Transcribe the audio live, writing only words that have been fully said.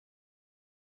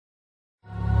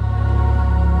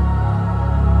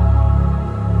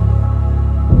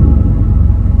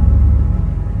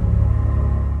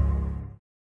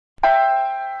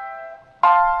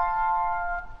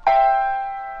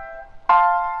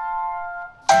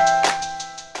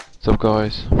So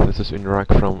guys, this is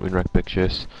Unrach from Unrach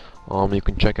Pictures. You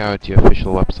can check out the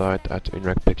official website at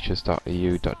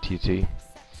unrachpictures.eu.tt.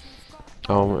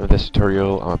 In this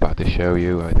tutorial I'm about to show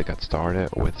you how to get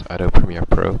started with Adobe Premiere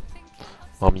Pro.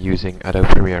 I'm using Adobe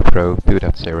Premiere Pro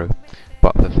 2.0,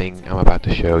 but the thing I'm about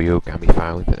to show you can be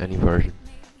found in any version.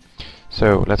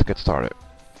 So let's get started.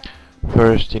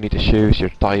 First, you need to choose your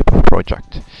type of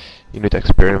project. You need to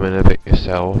experiment a bit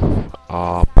yourself,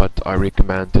 but I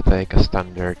recommend to take a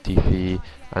standard TV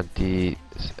and the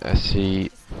SC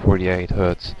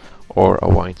 48Hz or a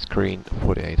widescreen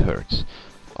 48Hz.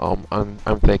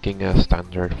 I'm taking a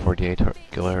standard 48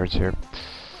 kHz here.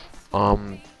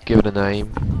 Give it a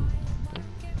name.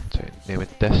 So name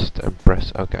it test and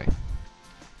press OK.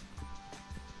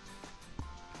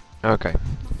 Okay,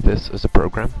 this is a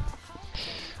program.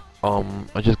 I'm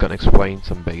just gonna explain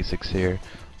some basics here.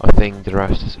 I think the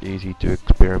rest is easy to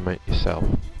experiment yourself.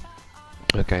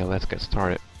 Okay, let's get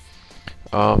started.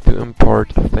 To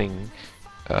import a thing,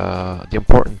 the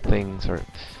important things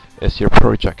is your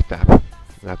project tab.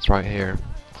 That's right here.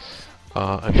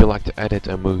 If you like to edit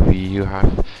a movie, you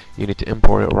need to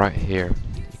import it right here.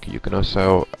 You can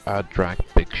also drag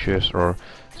pictures or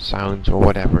sounds or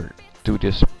whatever to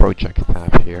this project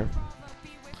tab here.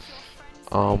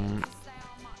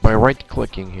 By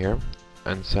right-clicking here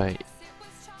and say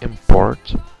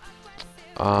import,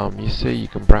 you see you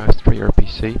can browse through your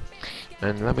PC,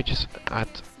 and let me just add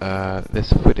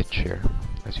this footage here.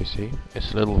 As you see,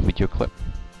 it's a little video clip.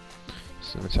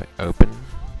 So let's say open,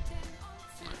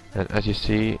 and as you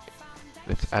see,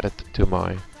 it's added to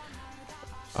my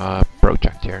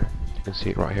project here. You can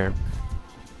see it right here.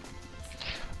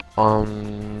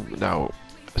 Now,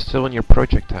 still in your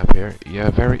project tab here, you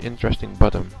have a very interesting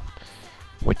button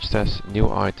which says new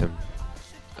item,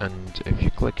 and if you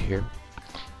click here,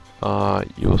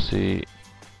 you'll see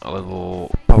a little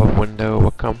pop-up window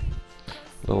will come,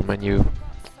 a little menu,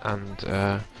 and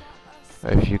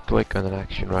if you click on an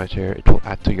action right here, it will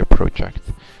add to your project.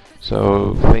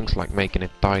 So things like making a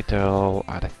title,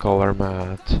 add a color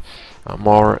matte,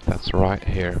 more, that's right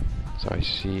here. So I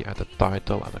see add a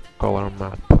title, add a color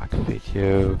matte, black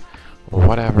video, or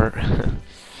whatever.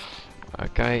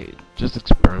 Okay, just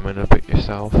experiment a bit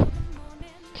yourself.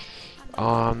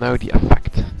 Now the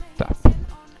effect tab.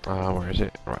 Where is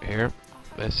it? Right here.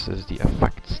 This is the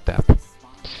effects tab.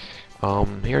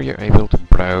 Here you're able to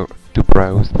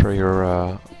browse through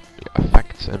your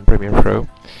effects in Premiere Pro.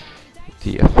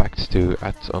 The effects to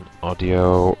add on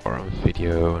audio or on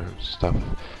video and stuff.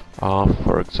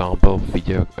 For example,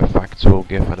 video effects will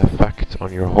give an effect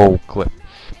on your whole clip,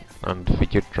 and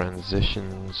video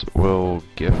transitions will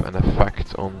give an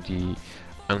effect on the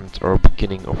end or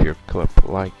beginning of your clip,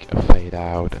 like a fade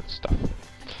out and stuff.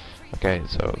 Okay,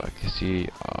 so like you see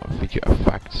video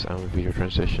effects and video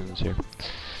transitions here.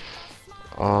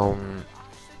 Now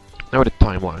the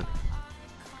timeline.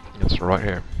 It's right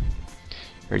here.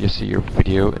 Here you see your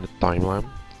video in the timeline,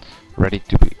 ready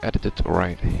to be edited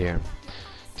right here.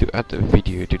 To add a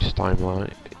video to this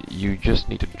timeline, you just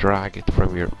need to drag it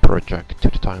from your project to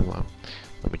the timeline.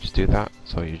 Let me just do that.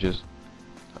 So I'm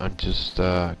just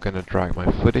gonna drag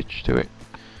my footage to it.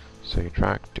 So you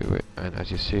drag to it, and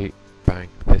as you see, bang,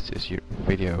 this is your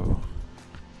video.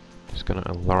 Just gonna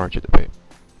enlarge it a bit.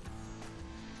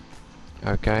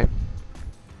 Okay.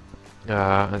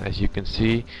 And as you can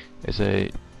see, if I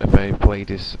play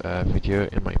this video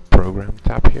in my program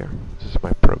tab here, this is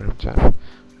my program tab, and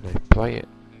I play it,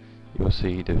 you will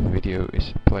see the video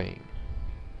is playing.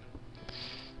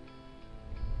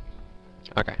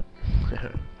 Okay.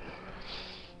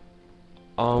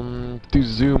 To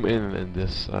zoom in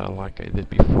this, like I did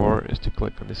before, is to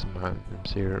click on this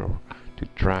mouse here, or to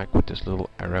drag with this little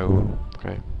arrow.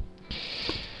 Okay.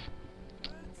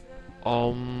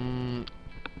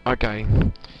 Okay.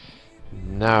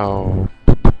 Now,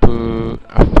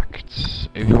 effects.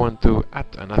 If you want to add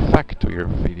an effect to your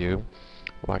video,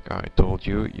 like I told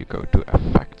you, you go to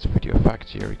effects, video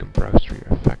effects. Here you can browse through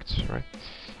your effects, right?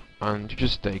 And you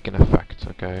just take an effect.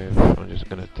 Okay, I'm just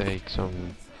gonna take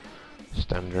some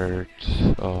standard.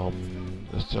 I'm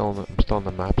still on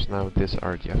the maps now. These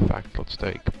are the effects. Let's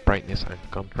take brightness and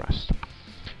contrast.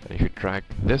 And if you drag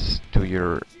this to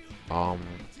your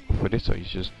footage, so you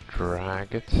just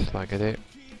drag it like I did,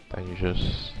 then you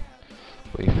just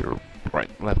leave your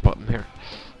left button here.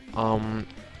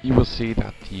 You will see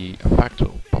that the effect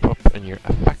will pop up in your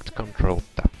effect control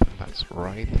tab, and that's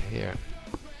right here.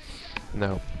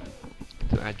 Now,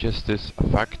 to adjust this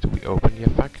effect, we open the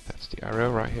effect, that's the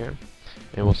arrow right here,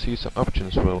 and we'll see some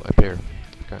options will appear.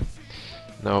 Okay.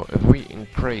 Now, if we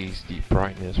increase the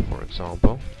brightness, for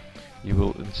example, you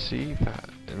will see that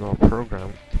in our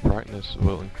program the brightness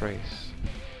will increase.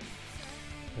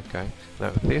 Okay,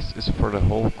 now this is for the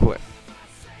whole clip.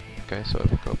 Okay, so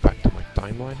if I go back to my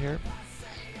timeline here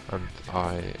and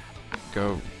I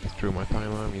go through my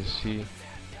timeline, you see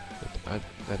that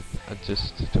it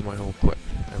adjusts to my whole clip.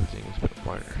 Everything is a bit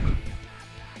brighter.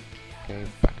 Okay,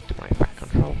 back to my effect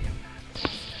control.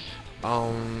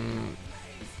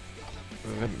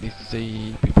 Let me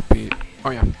see.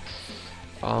 Oh yeah.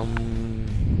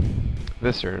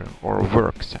 This here, or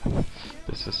work step.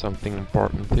 This is something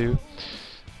important too.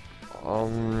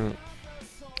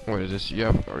 What is this? You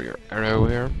have your arrow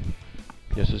here.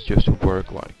 This is just to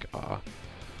work like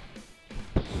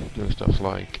doing stuff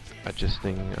like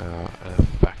adjusting an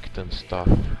effect and stuff.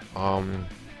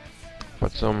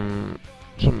 But some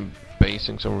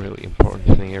really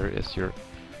important thing here is your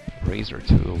razor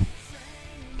tool.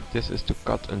 This is to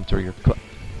cut into your clip.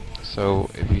 So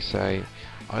if you say,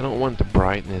 I don't want the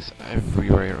brightness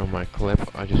everywhere on my clip,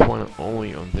 I just want it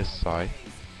only on this side,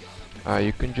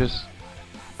 you can just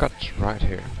cut right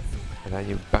here, and then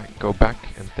you go back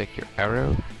and take your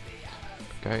arrow,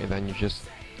 okay, and then you just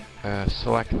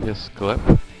select this clip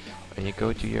and you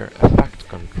go to your effect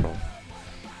control.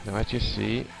 Now as you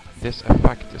see, this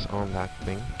effect is on that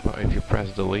thing, but if you press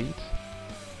delete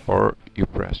or you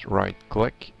press right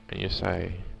click and you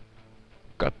say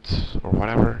cut or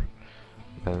whatever,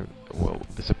 then it will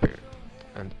disappear.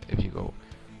 And if you go,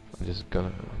 I'm just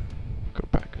gonna go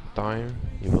back in time,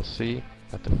 you will see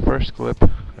that the first clip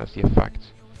has the effect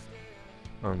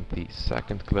and the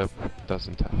second clip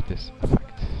doesn't have this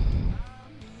effect.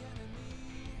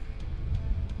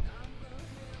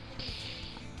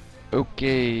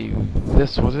 Okay,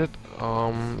 this was it.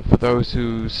 For those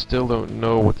who still don't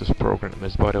know what this program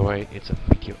is, by the way, it's a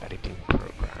video editing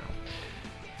program.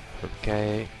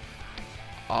 Okay.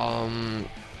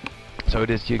 So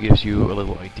this here gives you a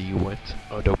little idea what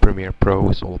Adobe Premiere Pro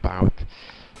is all about.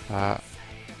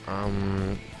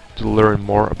 To learn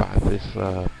more about this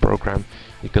program,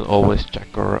 you can always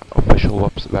check our official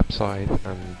website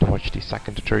and watch the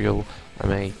second tutorial I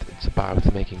made. It's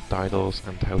about making titles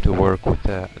and how to work with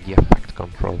the effect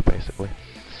control, basically.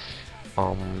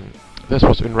 This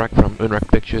was Unrach from Unrach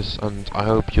Pictures, and I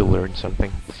hope you learned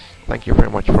something. Thank you very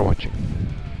much for watching.